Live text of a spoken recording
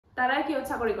তাৰা কি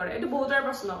চাকৰি কৰে এটো বহুতৰ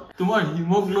প্ৰশ্ন তোমাৰ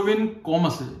হিমোগ্লোবিন কম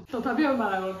আছে তথাপি আমি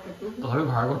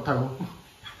ভাগত থাকো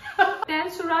তেল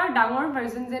চুৰাৰ ডাঙৰ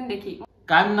ভাৰ্জন যেন দেখি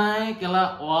কাম নাই কেলা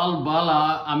অল বালা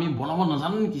আমি বনাব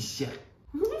নাজানো নেকি চিয়া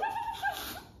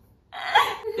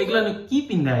এগলানো কি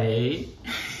পিন্ধাই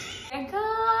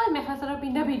এগাল মেখাচাৰৰ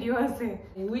পিন্ধা ভিডিও আছে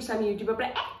উইছ আমি ইউটিউবৰ পৰা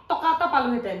 1 টকা এটা পালো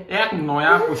হেতেন এক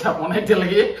নয়া পইচা বনাইতে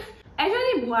লাগে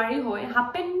এজনী বুৱাৰী হৈ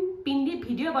হাপেন পিন্ধি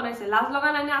ভিডিও বনাইছে লাজ লগা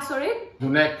নাই নে আচৰিত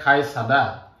দুনে খাই সাদা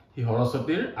হি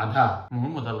সৰস্বতীৰ আধা মোৰ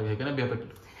মজা লাগে কেনে বিয়া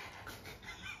পাতিলো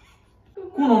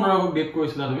কোন অনুৰাগক ডেট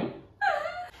কৰিছিলা তুমি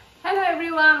Hello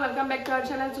everyone, welcome back to our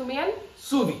channel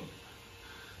Sumi&Suvi.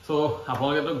 So,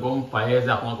 আপোনালোকে তো গম পায়ে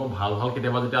যে আপোনালোকৰ ভাল ভাল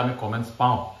কেতিয়াবা যেতিয়া আমি কমেন্টস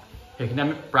পাওঁ সেইখিনি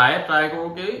আমি প্ৰায় ট্ৰাই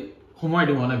কৰোকে সময়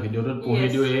দিওঁ মানে ভিডিওটো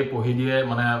পঢ়ি দিয়ে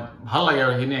মানে ভাল লাগে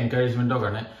আৰু সেইখিনি এনকাৰেজমেন্টৰ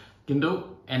কাৰণে কিন্তু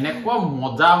এনেকুৱা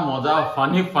মজা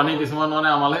ফানি কিছুমান মানে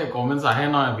আমালে কমেন্টস আহে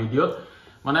ন ভিডিওত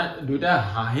মানে দুইটা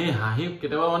হাঁহি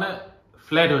কেতিয়াবা মানে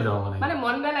ফ্লেট হৈ যাও মানে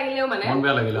মন বেয়া লাগিলেও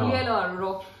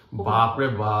বাপ ৰে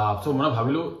বাপ সো মানে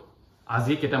ভাবিলো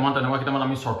আজি কেটামান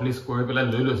আমি শৰ্ট লিষ্ট কৰি পেলাই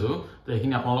লৈ লৈছো তো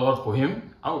এইখিনি আপোনালোকৰ লগত পঢ়িম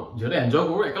আৰু যেনে এনজয়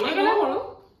কৰো একেলগে কৰো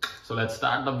so let's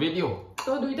start da video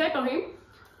তো দুইটাই পঢ়িম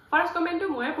ফাৰ্স্ট কমেন্টটো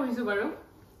মই পঢ়িছো বাৰু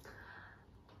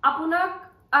আপোনাক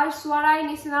আইশ্বৰাই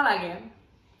নিচিনা লাগে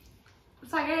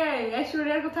সাগে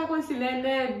আইশ্বৰীয়াৰ কথা কৈছিলে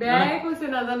নে বেয়াই কৈছে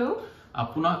নাজানো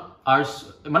আপোনাক আৰ্স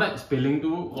মানে স্পেলিং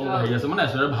টো অলপ হেৰি আছে মানে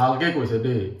আইশ্বৰীয়া ভালকে কৈছে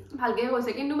দেই ভালকে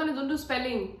কৈছে কিন্তু মানে যোনটো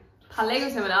স্পেলিং ভালে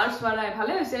গৈছে মানে আইশ্বৰাই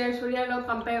ভালে হৈছে আইশ্বৰীয়াৰ লগত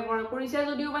কম্পেয়াৰ কৰিছে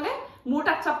যদিও মানে মোৰ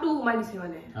টাকচাপটো ঘুমাই দিছে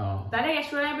মানে ডাইৰেক্ট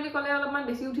আইশ্বৰীয়া বুলি ক'লে অলপমান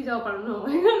বেছি উঠি যাব পাৰো ন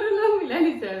মিলাই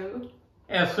দিছে আৰু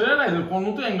আইশ্বৰীয়া নাই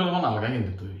কোনোটো এংগল মান নালাগে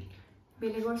কিন্তু তুই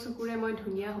বেলেগৰ চকুৰে মই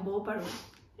ধুনীয়া হ'বও পাৰো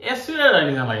আইশ্বৰীয়া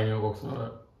ৰাণী নালাগে নি ককছ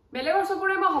বেলেগৰ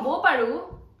চকুৰে মই হ'বও পাৰো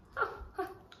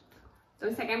তো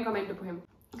সেকেন্ড কমেন্টটো পঢ়িম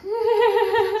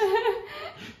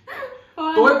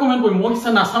তোই কমেন্ট পঢ়ি মই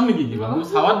ইচ্ছা নাচাম নেকি কিবা মই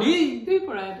চাবা দি তুই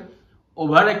পঢ়া এটো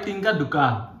ओवर एक्टिंग का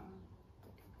दुकान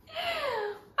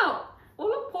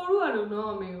ओलो पढु आरो न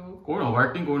मेओ कोन ओवर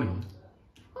एक्टिंग कोन है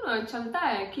कोन चलता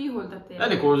है की होता है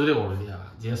अरे कोजरे बोल दिया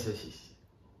जैसे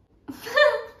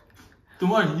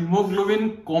তোমার হিমোগ্লোবিন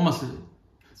কম আছে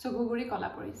সগুগুৰি কলা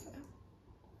পৰিছে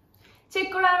চেক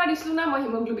কৰাৰ দিছলু না মই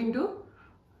হিমোগ্লোবিনটো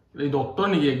এই ডক্টৰ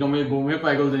নেকি একদম এই গমে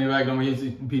পাইগল যেনিবা একদম এই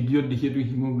ভিডিওত দেখি তুই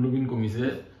হিমোগ্লোবিন কমিছে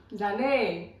জানে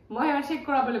মই এবাৰ চেক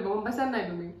কৰাবলৈ গম পাইছা নাই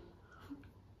তুমি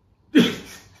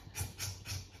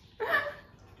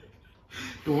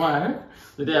তোমাৰ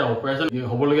যেতিয়া অপাৰেচন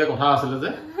হ'বলগীয়া কথা আছিল যে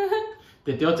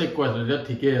তেতিয়াও চেক কৰিছিল যে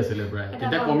ঠিকে আছিল প্ৰায়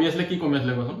তেতিয়া কমি আছিল কি কমি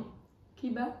আছিল কোন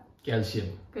কিবা ক্যালসিয়াম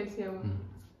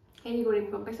হেৰি কৰিম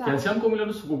গম পাইছা ক্যালসিয়াম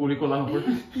কমিলেটো সুকুগুৰি কলা নপৰে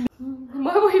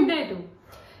মই কইম দে এটো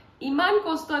ইমান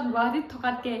কষ্টত গুৱাহাটীত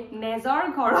থকাতকে নেজৰ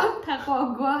ঘৰত থাকক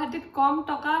গুৱাহাটীত কম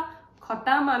টকা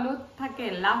খটা মানুহ থাকে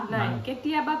লাভ নাই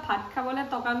কেতিয়াবা ভাত খাবলৈ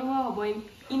টকা নোহোৱা হ'ব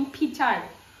ইন ফিউচাৰ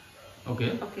ওকে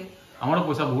আমাৰ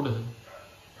পইচা বহুত আছে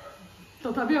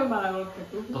তথাপি আমি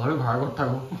ভাড়াঘৰত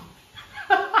থাকো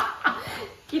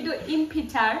কিন্তু ইন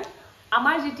ফিউচাৰ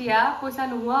আমাৰ যেতিয়া পইচা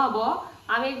নোহোৱা হ'ব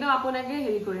আমি একদম আপোনাকে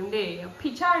হেৰি কৰিম দেই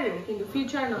ফিউচাৰ কিন্তু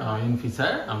ফিউচাৰ নহয় ইন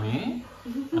ফিউচাৰ আমি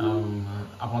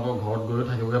আপোনালোকৰ ঘৰত গৈ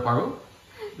থাকিবগে পাৰো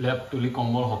লেপ তুলি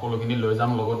কম্বল সকলোখিনি লৈ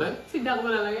যাম লগতে চিন্তা কৰিব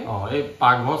নালাগে এই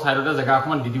পাকঘৰ সাইডতে জায়গা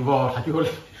অকমান দি দিব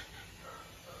থাকিবলৈ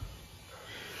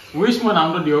উইশ মই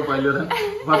নামটো দিব পাৰিলোহেঁতেন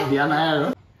বাট দিয়া নাই আৰু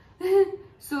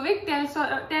সুভিক তেল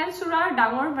চুৰাৰ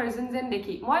ডাঙৰ ভাৰ্জন যেন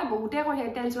দেখি মই বহুতে কয়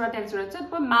তেল চুৰা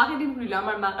মই মাক এদিন ঘূৰিলো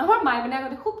আমাৰ মায়ে মানে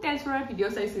আগতে খুব তেল চুৰাৰ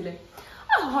ভিডিঅ' চাইছিলে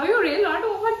হয়ো ৰে ল'ৰাটো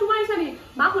অকমান তোমাৰ ইচ্ছা নি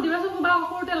মাক সুধিবাচোন ক'বা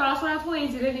সৰুতে ল'ৰা চৰা থৈ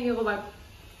আহিছিলে নেকি ক'বাত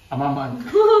আমাৰ মাক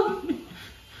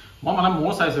মই মানে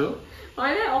মই চাইছো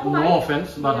নো অফেন্স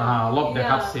বাট অলপ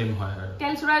দেখাত সেম হয় আৰু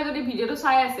তেল চুৰাৰ যদি ভিডিঅ'টো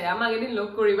চাই আছে আমাক এদিন লগ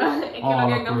কৰিবা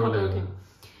একেলগে একদম ফটো উঠিম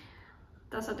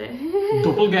তাছতে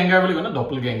ডপল গেঙ্গাৰ বুলি কয় না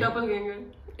ডপল গেঙ্গাৰ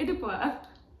এটো পোৱা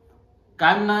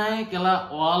কাম নাই কেলা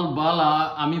অল বালা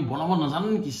আমি বনাব নাজানো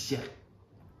নেকি চিয়া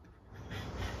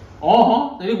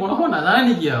তেৰি বনাব নাজানে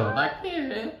নেকি আৰু তাকে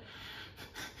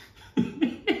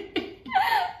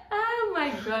মাই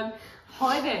গড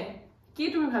হয় দে কি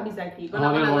তুমি ভাবিছা কি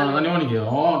বনাব নাজানিব নেকি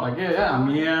তাকে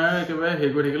আমি একেবাৰে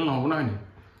হেৰি কৰি থাকিলে নহ'ব নহয়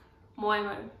মই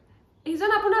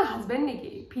এইজন আপোনাৰ হাজবেণ্ড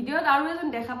নেকি ভিডিঅ'ত আৰু এজন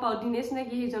দেখা পাওঁ দিনেশ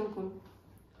নেকি সেইজন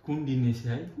কোন দিনেশ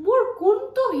মোৰ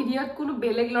কোনটো ভিডিঅ'ত কোনো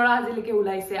বেলেগ ল'ৰা আজিলৈকে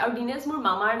ওলাইছে আৰু দিনেশ মোৰ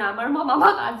মামাৰ নাম আৰু মই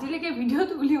মামাক আজিলৈকে ভিডিঅ'ত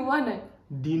উলিওৱা নাই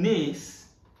দিনেশ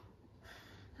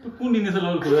কোন দিনেশ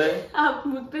লগত ঘূৰাই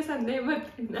মোক পে সন্দেহ মত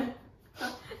না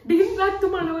দিন ৰাত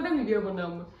তোমাৰ লগতে ভিডিঅ'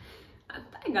 বনাম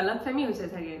তাই গলত ফেমি হৈছে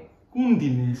চাগে কোন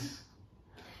দিনেশ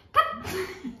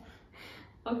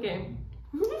ওকে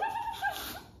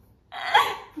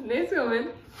নেক্সট কমেন্ট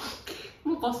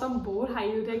মোৰ কসম বহুত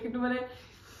হাঁহি উঠে কিন্তু মানে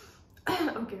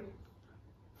Okay.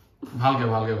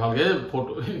 ভালকে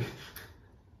ফটো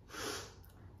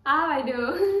বাইদেউ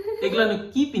এগুলানো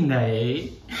কি পিন্ধাই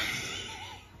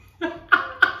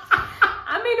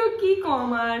আমিনো কি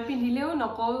কম আর পিন্ধিলেও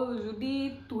নকও যদি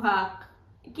তুহাক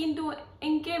কিন্তু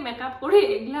এনকে মেকআপ কৰি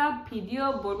এগলা ভিডিও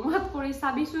বনোৱাত কৰি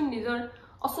চাবিচোন নিজৰ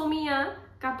অসমীয়া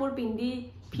কাপোৰ পিন্ধি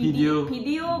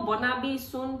ভিডিও বনাবি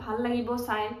চোন ভাল লাগিব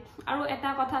চাই আৰু এটা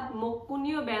কথাত মোক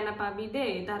কোনিও বেয়া নাপাবি দে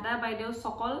দাদা বাইদেউ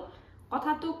সকল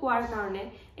কথাটো কোৱাৰ কাৰণে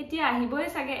এতিয়া আহিবই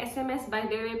চাগে SMS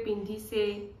বাইদেৱে পিন্ধিছে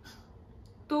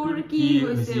তোৰ কি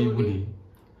হৈছে বুলি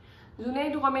জুনে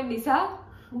এইটো কমেন্ট দিছা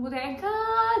বহুত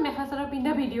একাল মেখেলা চাদৰ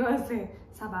পিন্ধা ভিডিও আছে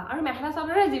চাবা আৰু মেখেলা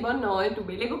চাদৰে জীৱন নহয় তো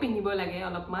বেলেগো পিন্ধিব লাগে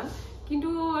অলপমান কিন্তু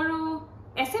আৰু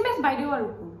SMS বাইদেউ আৰু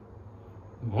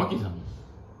মই কি জানো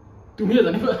তুমি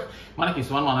জানিবা মানে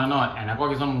কিছুমান মানুহে ন এনেকুৱা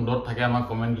কিছুমান মুডত থাকে আমাক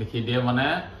কমেন্ট লিখি দিয়ে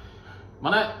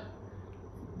মানে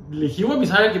লিখিব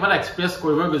বিচাৰে কিবা এক্সপ্ৰেছ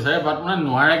কৰিব বিচাৰে বাট মানে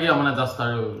নোৱাৰে কি মানে জাষ্ট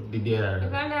আৰু দি দিয়ে আৰু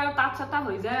কাৰণে আৰু তাত ছাতা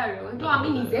হৈ যায় আৰু এইটো আমি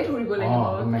নিজে ধৰিব লাগিব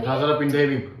মেখেলা চাদৰ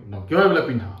পিন্ধাবি কিয় এইবিলাক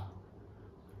পিন্ধা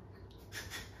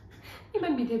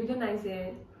ইমান বিধে নাই যে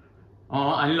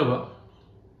আনি ল'বা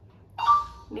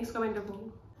নেক্সট কমেন্ট হ'ব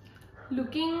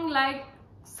লুকিং লাইক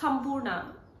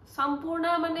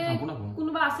সম্পূৰ্ণা মানে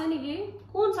কোনোবা আছে নেকি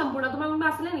কোন সম্পূৰ্ণা তোমাৰ কোনোবা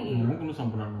আছে নেকি মোৰ কোনো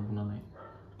সম্পূৰ্ণা নাই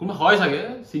কোনোবা হয় চাগে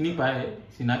চিনি পায়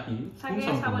চিনাকি কোন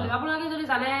সম্পূৰ্ণা আপোনালোকে যদি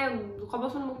জানে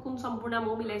কবচোন মোক কোন সম্পূৰ্ণা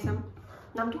মই মিলাই চাম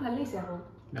নামটো ভাল লাগিছে আকৌ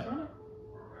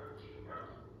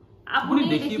আপুনি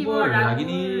দেখিব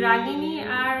ৰাগিনী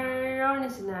আৰৰ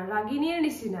নিচিনা ৰাগিনীৰ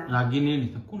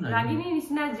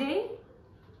নিচিনা যে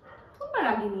কোনবা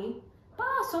ৰাগিনী বা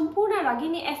সম্পূৰ্ণা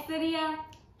ৰাগিনী এস্তেৰিয়া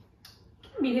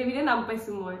বিধে নাম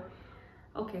পাইছো মই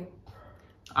ওকে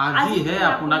আজি হে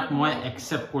আপোনাক মই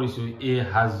একসেপ্ট কৰিছো এই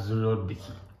হাজৰত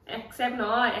দেখি একসেপ্ট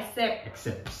নহয়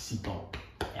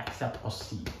accept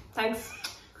Aussie thanks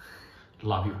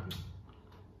love you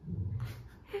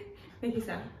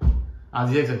দেখিছা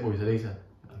আজি একসেপ্ট কৰিছে দেখিছা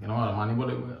কেন মানিব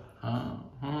লাগিব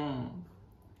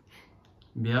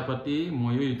বিয়া পাতি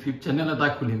মই ইউটিউব চেনেল এটা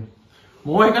খুলিম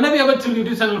মই এখানে বিয়া পাতি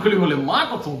ইউটিউব চেনেল খুলিবলে মা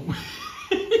কচম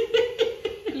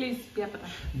প্লিজ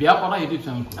বিয়া পাতা ইউটিউব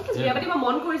চেনেল খুলি বিয়া পাতি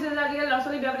মন কৰিছে যে আজি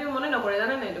লছলি বিয়া পাতি মনে নকৰে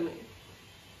জানা নাই তুমি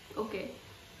ওকে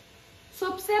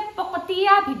सबसे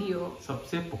पकटिया वीडियो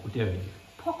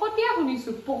फकटिया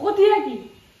শুনিছো পকটিয়া কি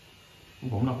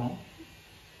গম না পাও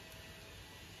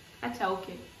আচ্ছা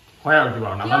ওকে হয় আৰু দিবা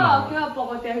না না কিয়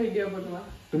পকটিয়া ভিডিও বনোৱা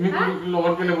তুমি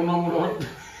লগত কেলে বনোৱা মোৰ লগত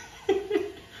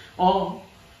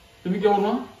তুমি কিয়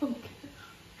বনোৱা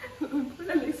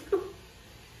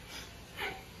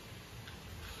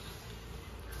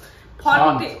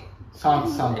শান্ত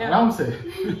আৰাম से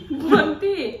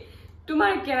ভন্তি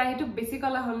তোমাৰ কেৰাহীটো বেছি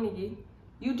কলা হল নেকি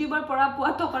ইউটিউবৰ পৰা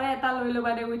পোৱা টকাৰে এটা লৈ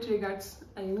লবা দে উইথ ৰিগাৰ্ডছ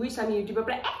আই উইশ আমি ইউটিউবৰ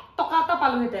পৰা 1 টকা এটা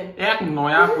পালো হেতেন এক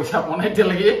নয়া পইচা পনাই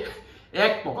তেলগি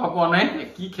 1 টকা পোৱা নাই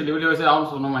কি খেলিবলি হৈছে আম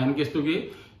সোনো মাইন কেছটো কি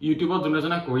ইউটিউবত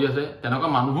জুনেজনা কৰি আছে তেনেকা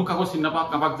মানুহক কাকো চিন্তা পা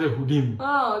কাবাক যে হুডিম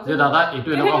যে দাদা এটো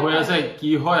এনেকা হৈ আছে কি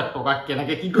হয় টকা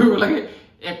কেনেকে কি কৰিব লাগে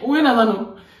একোই না জানো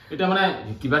এটা মানে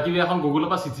কিবা কিবি এখন গুগলৰ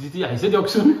পৰা চিটি আহিছে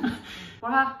দিয়কচোন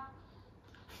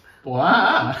পঢ়া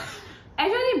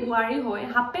এজনী বুৱাৰী হৈ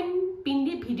হাপেন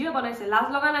পিন্ধি ভিডিও বনাইছে লাজ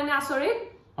লগা নাই নে আচৰিত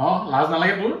লাজ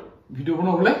নালাগে তোৰ ভিডিও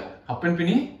বনাবলে হাপেন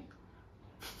পিন্ধি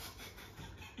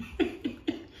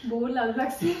বহুত লাজ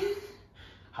লাগছে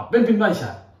হাপেন পিন্ধাইছা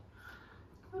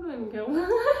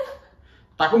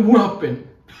তাকো মোৰ হাপেন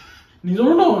নিজৰ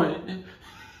নহয়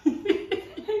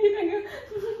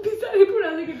বিচাৰি পুৰা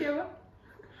যে কেতিয়াবা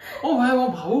ভাই মই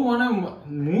ভাবো মানে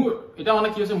মোৰ এটা মানে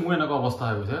কি হৈছে মোৰ এনেকুৱা অৱস্থা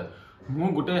হৈ গৈছে মোৰ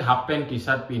গোটেই হাফ পেন্ট টি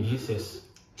শাৰ্ট পিন্ধি শেষ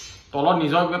তলত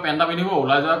নিজৰ কিবা পেণ্টা পিন্ধিব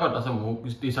ওলাই যোৱাৰ আগত তাৰপিছত মোক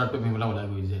টি শাৰ্টটো পিন্ধিবলৈ ওলাই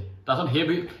গৈ যায় তাৰপিছত সেই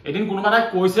এদিন কোনোবা এটা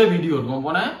কৈছে ভিডিঅ'ত গম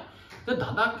পোৱা নাই যে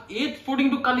দাদাক এই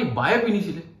স্পৰ্টিংটো কালি বায়ে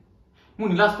পিন্ধিছিলে মোৰ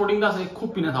নীলা স্পৰ্টিংটা আছে খুব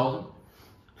পিন্ধে চাবচোন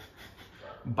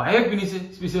বায়ে পিন্ধিছে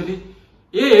স্পেচিয়েলি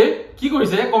কি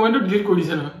কৰিছে কমেণ্টটো ডিলিট কৰি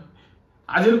দিছে নহয়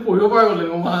আজি পঢ়িব পৰা গ'লে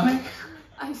গম পোৱা নাই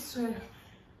আই স্ৱেৰ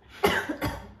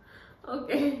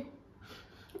ওকে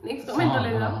নেক্সট কমেণ্ট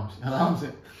লৈ যাম আৰামছে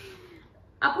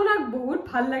আপোনাক বহুত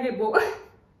ভাল লাগে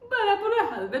বাট আপোনাৰ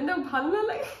হাজবেণ্ডক ভাল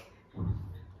নালাগে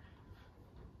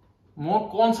মই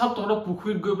কনচাপ্ট তহঁতৰ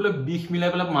পুখুৰীত গৈ পেলাই বিষ মিলাই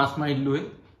পেলাই মাছ মাৰি দিলো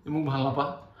মোক ভাল নাপা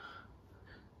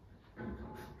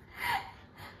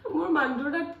মোৰ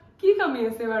মানুহটোৰ কি কামি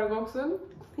আছে বাৰু কওকচোন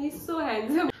হি ইজ সো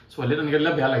হ্যান্ডসাম ছোৱালী তেনেকে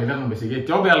দিলে বেয়া লাগিলে ন বেছিকে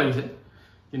এতিয়াও বেয়া লাগিছে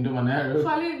কিন্তু মানে আৰু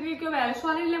ছোৱালী কিয় বেয়া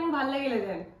ছোৱালী দিলে মোৰ ভাল লাগিলে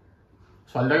যেন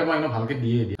ছোৱালীটাকে মই একদম ভালকে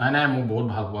দিয়ে নাই মোক বহুত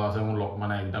ভাল পোৱা আছে মোৰ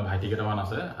মানে একটা ভাইটি কেইটামান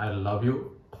আছে আই লাভ ইউ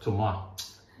চুমা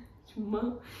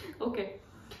okay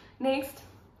next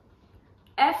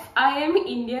I am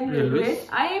Indian Railways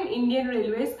I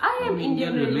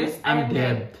am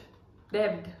dead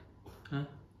डेब्ड हां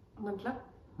मतलब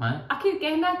माने आखिर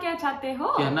कहना क्या चाहते हो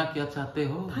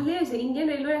ভালে আছে ইন্ডিয়ান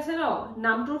ৰেলৱে আছে ন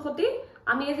নামটোৰ খতি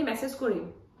আমি আজি মেসেজ কৰিম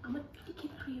আমাৰ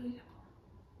টিকেট ফ্ৰী হৈ যাব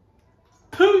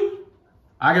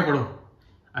आगे बढ़ो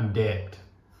I'm dead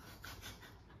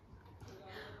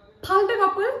ফালতু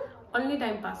কাপল only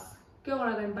time pass কিয়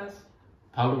কৰা time pass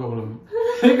ফালতু কাপল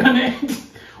সেইকাৰণে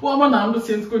ও আমাৰ নামটো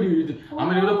চেঞ্জ কৰি দিবি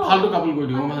আমি এটা ফালতু কাপল কৰি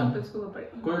দিও মানে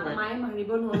কৈ পাই মাই মাৰিব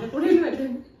নহলে কৰিলো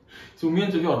হেতেন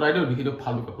Sumi&Suvi অটাই দিও লিখি দিও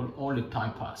ফালতু কাপল only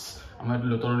time pass আমি এটা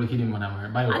লতৰ লিখি দিম মানে আমাৰ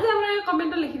বাই আজি আমরা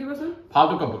কমেন্টত লিখি দিবচোন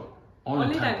ফালতু কাপল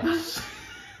only time pass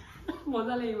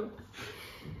মজা লাগিব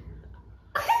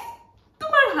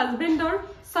তোমাৰ হাজবেণ্ডৰ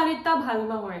চৰিত্ৰ ভাল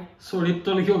নহয় চৰিত্ৰ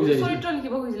লিখিব বুজাইছে চৰিত্ৰ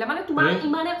লিখিব খুজিলে মানে তোমাৰ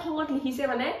ইমানে খঙত লিখিছে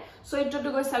মানে চৰিত্ৰটো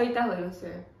গৈ চাৰিটা হৈ গৈছে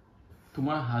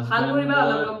তোমাৰ হাজবেণ্ড ভাল কৰিবা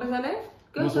অলপ গম পাইছানে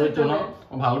কিয় চৰিত্ৰ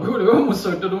ভাল কৰিব মোৰ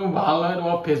চৰিত্ৰটো ভাল নহয়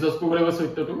তোমাৰ ফেসৱাছ কৰিব লাগিব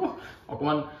চৰিত্ৰটো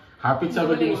অকমান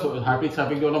হাৰ্পিক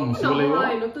চাপিক অলপ মুছিব লাগিব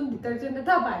নতুন ডিটাৰজেন্ট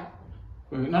এটা পায়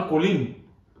না কলিন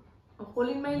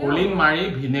মাৰি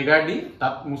ভিনেগাৰ দি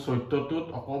তাত মোৰ চৰিত্ৰটোত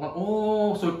অকমান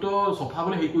চৰিত্ৰ সফা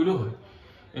বলে হেই কৰিলো হয়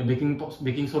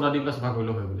বেকিং সোডা দি প্লাস ভাগ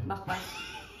হইলো হয় বলে বাকবাস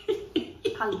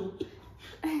ফালতু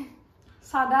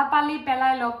সাদা পালি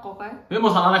পেলাই লক ককাই এ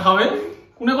মই সাদা না খাওয়ে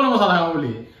কোনে কোনে মই সাদা খাও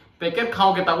বলি প্যাকেট খাও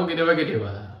কেতাবো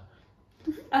কেতেবা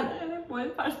আরে মই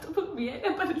ফার্স্ট তো বিয়ে না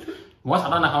পারিলো মই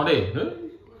সাদা না খাও দে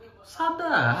সাদা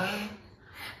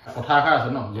কথা আখা আছে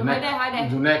ন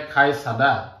জুনে খাই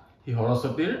সাদা হি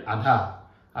হৰসতীৰ আধা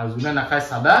আৰু জুনে না খাই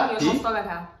সাদা হি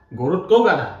গাধা গৰুত কো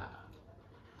গাধা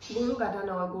গৰু গাধা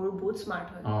না গৰু বহুত স্মাৰ্ট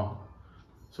হয়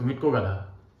সুমিত কো গাধা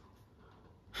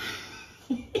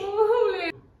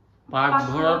পাক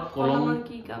ঘৰত কলম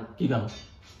কি কাম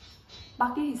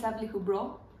বাকি হিসাব লিখু ব্ৰ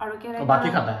আৰু কেলেন্ডাৰ বাকি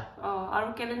খাতা আৰু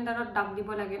কেলেন্ডাৰত দাগ দিব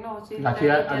লাগে ন গাখি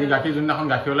আজি গাখি জুনখন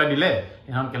গাখি ওলাই দিলে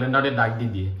এখন কেলেন্ডাৰতে দাগ দি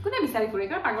দিয়ে কোনে বিচাৰি কৰে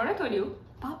কাৰ পাগৰে থৈ দিও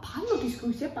ভাল নটিস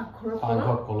কৰিছে পাকঘৰত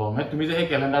কলম তুমি যে সেই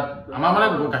কেলেন্ডাৰ আমাৰ মানে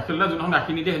গাখি ওলাই জুনখন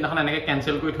গাখি নিদিয়ে সেইখন এনেকে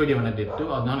কেনসেল কৰি থৈ দিয়ে মানে ডেটটো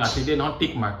অজন গাখি দিয়ে নহয়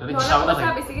টিক মাৰ্ক তাতে হিচাপ এটা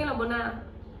থাকে বেছিকে লব না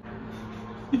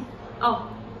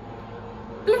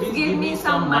please give me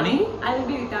some money I will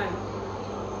be returned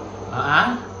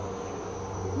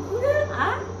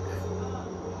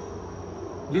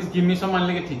please give me some money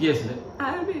like ঠিকই আছে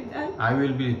I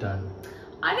will be returned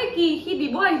আরে কি কি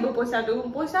দিব আহিব পইচাটো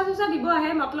পইচা দিব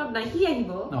আহে মতলব নাই কি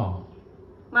আহিব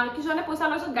মান কিছনে পইচা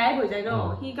লছ গায়ব হৈ যায় ন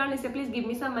হি কাৰণে সে please give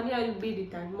me some money I will be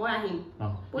return মই আহিম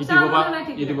পইচা নাই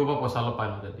ঠিক ইদি বাবা পইচা ল পাই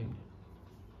ন দিম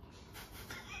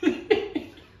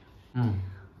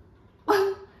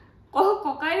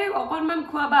ককাইৰে অকনমান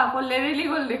খোৱাবা লেৰেলি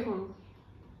গল দেখোন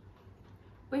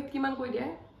ওয়েট কিমান কৈ দিয়া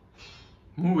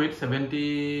মোৰ ওয়েট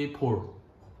 74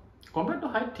 কম্পেয়াৰ টু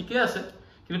হাইট ঠিকই আছে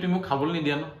কিন্তু তুমি মোক খাবলৈ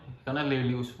নিদিয়া ন কাৰণে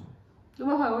লেৰেলি গৈছো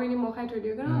তোমাৰ ভাগৰিনি মই খাই থৈ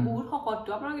দিও কাৰণ বহুত শকতটো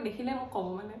আপোনালোকে দেখিলে মোক কব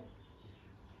মানে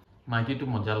মাইকিটো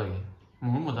মজা লাগে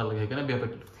মোৰ মজা লাগে কেনে বিয়া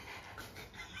পাতিলো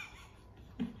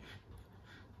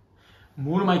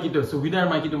মোৰ মাইকিটো সুবিধাৰ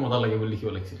মাইকিটো মজা লাগে বুলি লিখিব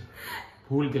লাগিছিল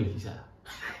ভুল কে লিখিছা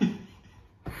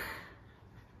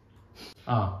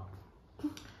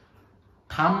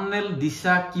থাম্বনেল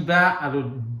দিছা কিবা আৰু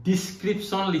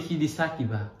ডেসক্ৰিপচন লিখি দিছা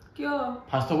কিবা কিয়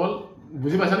ফার্স্ট অফ অল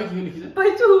বুজি পাইছা নে কি লিখিছে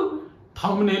পাইছো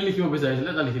থাম্বনেল লিখিব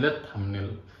বিচাৰিছিলে তা লিখিলে থাম্বনেল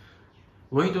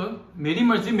वही तो मेरी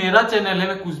मर्जी मेरा चैनल है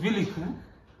मैं कुछ भी लिखूं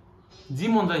जी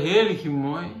मन जाए हे लिखिम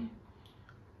মই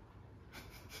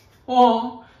ओ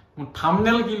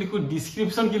থাম্বনেল কি লিখু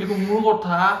ডেসক্রিপশন কি লিখু মোৰ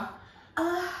কথা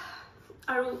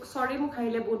আৰু সৰি মোক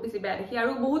খাইলে বহুত বেছি বেয়া দেখি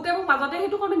আৰু বহুতে মোক মাজতে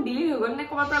হেতু কমেন্ট ডিলিট হৈ গল নে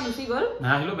কমাৰ পৰা মুছি গল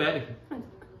না হিলো বেয়া দেখি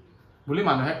বুলি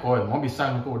মানুহে কয় মই বিশ্বাস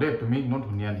নকৰো দে তুমি ইনো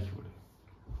ধুনিয়া লিখিব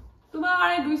তোমাৰ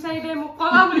আৰে দুই সাইডে মোক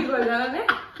কলা বুলি কয় জানানে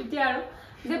এতিয়া আৰু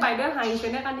যে বাইদেউ হাঁহিছে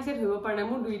নে কান্দিছে ধৰিব পৰা নাই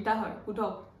মোৰ দুইটা হয়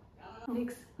উঠক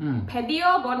নেক্সট ভিডিও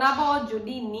বনাব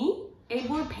যদি নি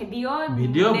এইবোৰ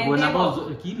ভিডিও বনাব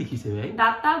কি লিখিছে ভাই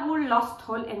ডাটাবোৰ লস্ট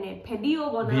হল এনে ভিডিও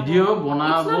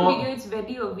বনাব ইটস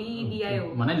ভিডিও ভিডিও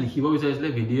মানে লিখিব বিচাৰিছিলে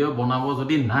ভিডিও বনাব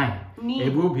যদি নাই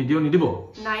এইবোৰ ভিডিও নিদিব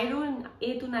নাইৰো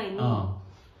এটো নাই নি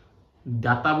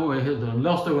ডাটাবোৰ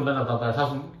লস্ট হৈ গল ডাটা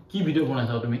চাচোন কি ভিডিও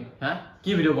বনাইছা তুমি হ্যাঁ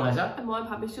কি ভিডিও বনাইছা মই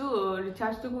ভাবিছো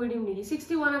ৰিচাৰ্জটো কৰি দিম নেকি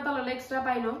 61 এটা ললে এক্সট্ৰা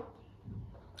পাই ন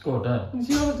কোটা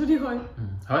জিও যদি হয়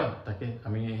হয় তাকে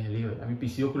আমি হেৰি হয় আমি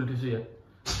পিসিও খুলি দিছো ইয়াত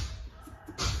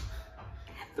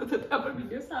তো তাৰপৰ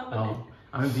ভিডিও চাও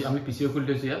আমি পিসিও খুলি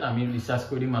দিছো ইয়াত আমি ৰিচাৰ্জ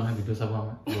কৰি দিম মানুহে ভিডিও চাব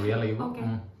আমাৰ বঢ়িয়া লাগিব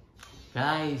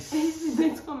গাইস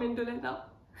নেক্সট কমেন্ট লৈ দাও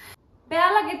বেয়া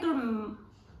লাগে তোৰ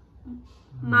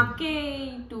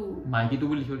মাইকিটো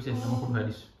বুলি লিখি দিছে মই খুৱাই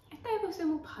দিছো এটাই কৈছে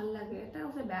মোক ভাল লাগে এটাই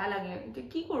কৈছে বেয়া লাগে এতিয়া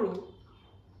কি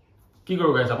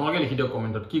কৰো গাইস আপোনালোকে লিখি দিয়ক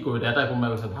কমেন্টত কি কৰো এটা কোনবা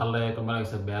কৈছে ভাল লাগে কোনবা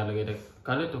কৈছে বেয়া লাগে এটা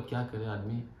কালে তো क्या करे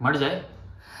आदमी मर जाए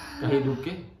कहीं डूब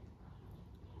के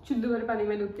चुल्लू वाले पानी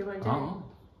में डूब के मर जाए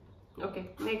ओके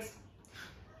नेक्स्ट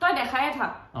तो দেখাই থা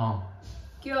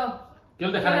কিয় কিয়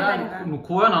দেখাই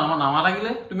নুখোৱা না নামা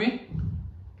লাগিলে তুমি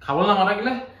খাবল নামা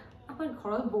লাগিলে আপন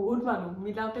ঘৰত বহুত মানুহ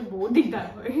মিলাওতে বহুত দিগদাৰ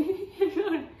হয়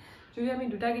যদি আমি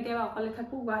দুটা কেতিয়াবা অকলে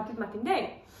থাকো গুৱাহাটীত মাতিম দেই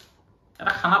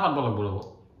এটা খানা পাতব লাগব লব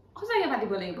খসাকে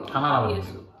পাতিব লাগিব খানা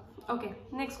পাতিব ওকে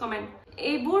নেক্সট কমেন্ট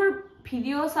এইবোৰ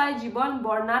ভিডিও চাই জীৱন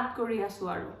বৰ্ণাত কৰি আছো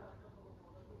আৰু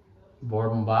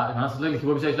বৰবা মানে আসলে লিখিব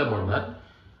বিচাৰিছা বৰবাদ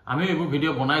আমি এইবোৰ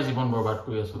ভিডিও বনাই জীৱন বৰবাদ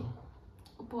কৰি আছো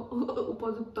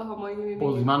উপযুক্ত সময়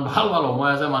যিমান ভাল ভাল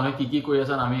সময় আছে মানুহে কি কৰি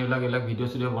আছে আমি এইবিলাক ভিডিও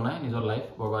স্টুডিও বনাই নিজৰ লাইফ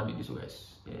বৰবাদ দি দিছো গাইস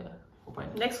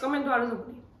নেক্সট কমেন্ট আৰু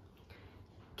যাবনি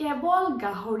কেৱল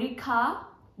গাহৰি খা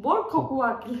বৰ খকুৱা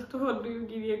কিলে তো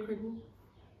গিৰিয়ে কইনি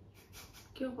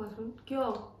কিয় কোৱাচোন কিয়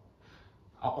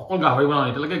অকল গাহৰি বনাও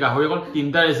এতিয়ালৈকে গাহৰি অকল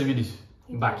 3টা ৰেচিপি দিছো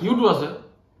বাকিওটো আছে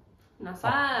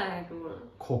নাচাই তোৰ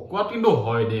খকুৱা কিন্তু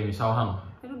হয় দে মিছাওহা নহয়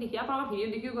এটো দেখি আপোনাৰ ভিডিও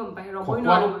দেখিও গম পাই ৰবই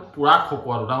খকুৱা পুৰা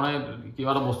খকুৱা তাৰমানে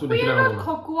কিবা এটা বস্তু দেখিলে ৰব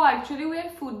খকুৱা একচুয়ালি উই আৰ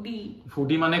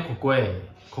ফুডি মানে খকুৱাই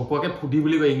খকুৱাকে ফুডি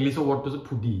বুলি কয় ইংলিশৰ ৱৰ্ডটো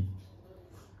ফুডি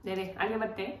দেৰে আগে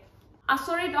বাতে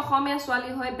আসৰিত অসমীয়া ছোৱালী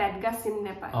হয় বেডগাছ চিন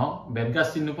নেপায় বেডগাছ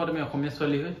চিন নোপোৱা তুমি অসমীয়া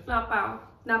ছোৱালী হয়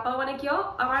নাপাও মানে কিয়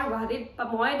আমাৰ গুৱাহাটীত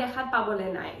মই দেখাত পাবলে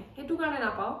নাই হেতু কাৰণে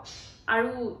নাপাও আৰু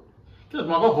কিয়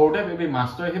তোমাক হৰতে বেবি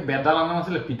মাষ্টৰ হে বেডাল আনা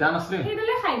নাছিলে পিতা নাছিলে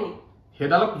হেডলে খাইনি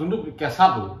হেডাল যোনটো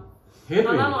কেঁচাটো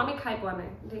হেটো না আমি খাই পোৱা নাই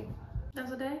দেই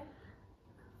তাৰছতে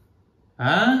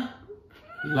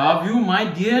love you my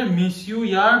dear miss you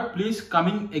yaar please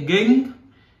coming again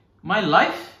my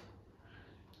life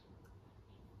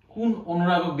কোন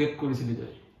অনুৰাগক ডেট কৰিছিলি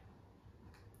তই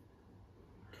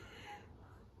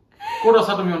কোন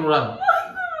আছা তুমি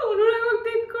অনুৰাগক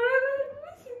ডেট কৰা নাই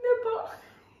চিন্তা পা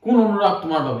কোন অনুৰাগ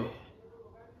তোমাৰ বাবে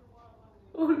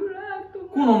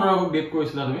কোন অনুৰাগক ডেট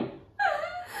কৰিছিলা তুমি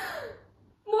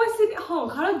মই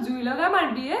সংসাৰত জুই লগা মাৰ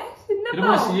দিয়ে চিন্তা পা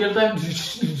তুমি সিৰিয়েল টাইম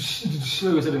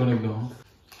হৈ গৈছে দেখোন একদম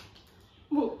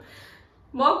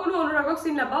মই কোনো অনুৰাগক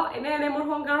চিন নাপাও এনে মোৰ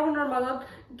সংসাৰৰ মাজত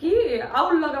কি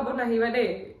আউল লগাব নাহিবা দেই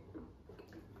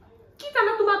কি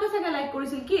কামত তোমাকে চাগে লাইক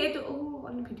কৰিছিল কি এটো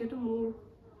ভিডিওটো মোৰ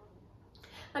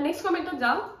নেক্সট কমেন্টত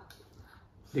যাও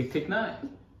ঠিক না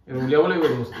উলিয়াব লাগিব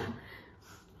বস্তু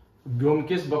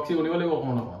ব্যোমকেশ বক্সি বনিব লাগিব কোন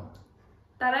না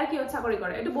তারা কি চাকৰি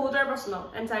কৰে এটো বহুতৰ প্ৰশ্ন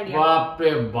এনসাৰ দিয়া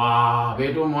বাপৰে বাপ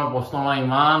এটো মই প্ৰশ্ন মানে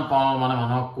ইমান পাও মানে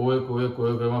মানুহক কৈ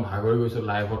মই ভাগৰি গৈছো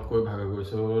লাইভত কৈ ভাগৰি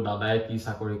গৈছো দাদাই কি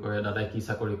চাকৰি কৰে দাদাই কি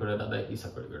চাকৰি কৰে দাদাই কি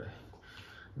চাকৰি কৰে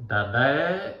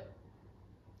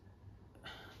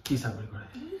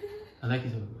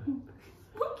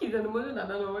কি জানো মই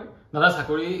দাদা নহয় দাদা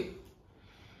চাকৰি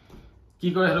কি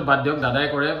কৰে হেতু বাদ দিয়ক দাদাই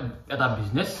কৰে এটা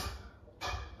বিজনেস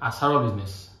আচাৰৰ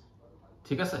বিজনেস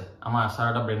ঠিক আছে আমাৰ আচাৰ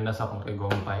এটা ব্ৰেণ্ড আছে আপোনালোকে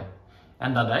গম পায়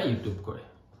এণ্ড দাদাই ইউটিউব কৰে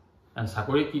এণ্ড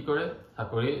চাকৰি কি কৰে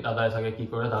চাকৰি দাদাই চাগে কি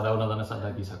কৰে দাদাও নাজানে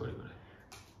দাদাই কি চাকৰি কৰে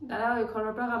দাদা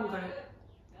ঘৰৰ পৰা কাম কৰে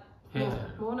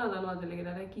মই নাজানো আজিলৈকে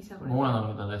দাদাই কি চাকৰি মই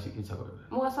নাজানো দাদাই কি চাকৰি কৰে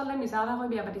মোক আচলতে মিছা কথা কৈ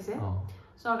বিয়া পাতিছে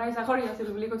চৰকাৰী চাকৰি আছিল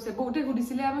বুলি কৈছে বহুতে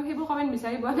সুধিছিলে আমি সেইবোৰ কমেন্ট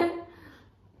বিচাৰি পোৱা নাই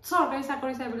চৰকাৰী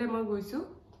চাকৰি চাই বুলি মই গৈছো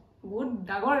বহুত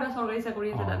ডাঙৰ এটা চৰকাৰী চাকৰি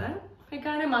আছে দাদা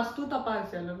সেইকাৰণে মাছটো টপা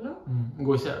হৈছে অলপ ন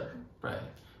গৈছে প্ৰায়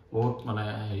বহুত মানে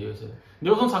হেৰি হৈছে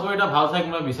দিওকচোন চাকৰি এটা ভাল চাই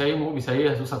কোনোবা মই বিচাৰি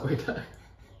আছো চাকৰি এটা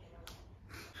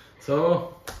চ'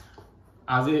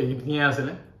 আজি এইখিনিয়ে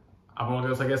আছিলে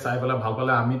আপোনালোকে চাগে চাই পেলাই ভাল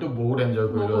পালে আমিতো বহুত এনজয়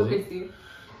কৰিলো আজি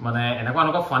মানে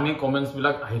এনেকুৱা ফানি কমেন্টছ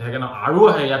বিলাক আহি থাকে ন আৰু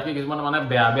আহে ইয়াতকে কিছুমান মানে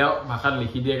বেয়া ভাষাত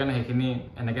লিখি দিয়ে কাৰণে সেইখিনি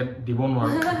এনেকে দিব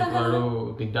নোৱাৰো আৰু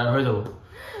দিগদাৰ হৈ যাব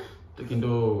কিন্তু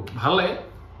ভাল লাগে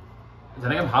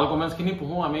যেনেকে ভাল কমেন্টছ খিনি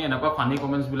পঢ়ো আমি এনেকুৱা ফানি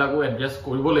কমেন্টছ বিলাকো এড্ৰেছ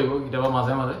কৰিব লাগিব কেতিয়াবা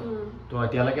মাজে মাজে তো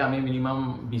এতিয়ালৈকে আমি মিনিমাম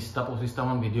 20টা 25টা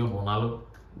মান ভিডিঅ' বনালো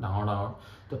ডাঙৰ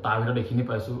তো তাৰ ভিতৰত এইখিনি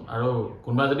পাইছো আৰু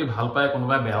কোনোবাই যদি ভাল পায়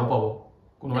কোনোবাই বেয়াও পাব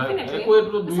কোনোবাই একো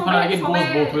এইটো দুইখন লাগি গোজ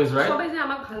both ways right সবে যে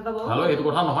আমাক ভাল পাব ভালো এইটো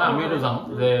কথা নহয় আমি এটো জানো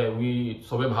যে উই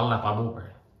সবে ভাল নাপাবও পাৰে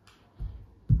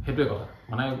হেতুৱে কথা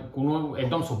মানে কোনো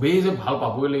একদম সবেই যে ভাল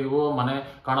পাবই লাগিব মানে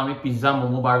কাৰণ আমি পিজ্জা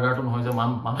মোমো বাৰ্গাৰটো নহয় যে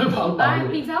মানুহে ভাল পাব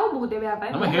পিজ্জাও বহুতে বেয়া পায়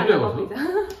আমি হেতুৱে কথা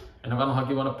এনেকুৱা নহয়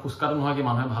কি মানে ফুচকাটো নহয় কি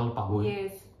মানুহে ভাল পাবই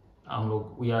আমলোক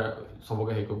উই আৰ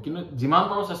সবকে হেই কৰো কিন্তু যিমান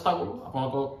পাৰো চেষ্টা কৰো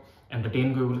আপোনালোকক এন্টাৰটেইন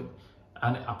কৰিবলৈ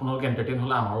আপোনালোকে এন্টাৰটেইন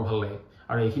হলে আমাৰো ভাল লাগে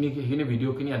আৰু এইখিনি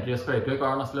ভিডিঅ'খিনি এড্ৰেছ কৰা এইটোৱে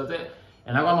কাৰণ আছিলে যে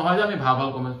এনেকুৱা নহয় যে আমি ভাল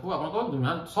কমেন্টছ পঢ়ো আপোনালোকক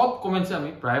যিমান সব কমেন্টছে আমি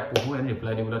প্ৰায় পঢ়ো এণ্ড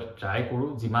ৰিপ্লাই দিবলৈ ট্ৰাই কৰোঁ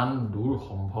যিমান দূৰ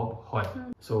সম্ভৱ হয়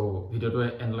চ' ভিডিঅ'টো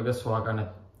এণ্ডলৈকে চোৱাৰ কাৰণে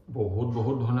বহুত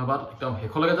বহুত ধন্যবাদ একদম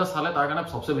শেষলৈকে যে চালে তাৰ কাৰণে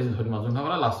সবচে বেছি ধন্যবাদ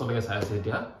যোনসকলে লাষ্টলৈকে চাই আছে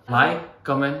এতিয়া লাইক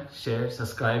কমেণ্ট শ্বেয়াৰ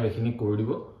ছাবস্ক্ৰাইব এইখিনি কৰি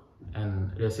দিব এণ্ড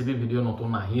ৰেচিপি ভিডিঅ' নতুন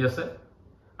আহি আছে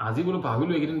আজি বোলো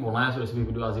ভাবিলোঁ এইকেইদিন বনাই আছো ৰেচিপি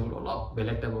ভিডিঅ' আজি বোলো অলপ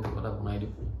বেলেগ টাইপৰ কিবা এটা বনাই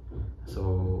দিওঁ চ'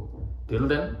 টিল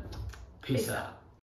দেন peace out